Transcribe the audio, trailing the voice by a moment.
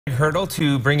hurdle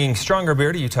to bringing stronger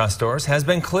beer to Utah stores has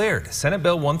been cleared. Senate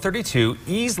Bill 132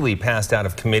 easily passed out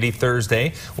of committee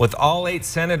Thursday, with all 8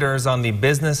 senators on the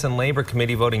Business and Labor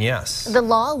Committee voting yes. The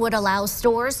law would allow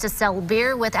stores to sell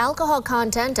beer with alcohol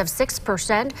content of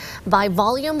 6% by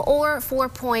volume or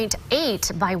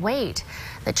 4.8 by weight.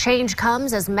 The change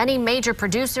comes as many major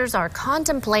producers are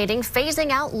contemplating phasing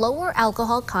out lower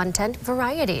alcohol content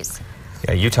varieties.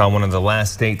 Yeah, Utah, one of the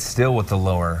last states still with the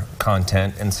lower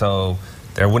content, and so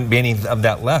there wouldn't be any of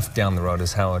that left down the road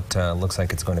is how it looks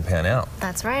like it's going to pan out.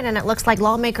 That's right, and it looks like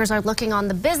lawmakers are looking on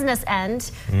the business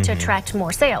end to attract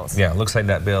more sales. Yeah, it looks like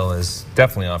that bill is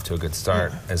definitely off to a good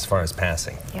start as far as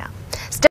passing. Yeah.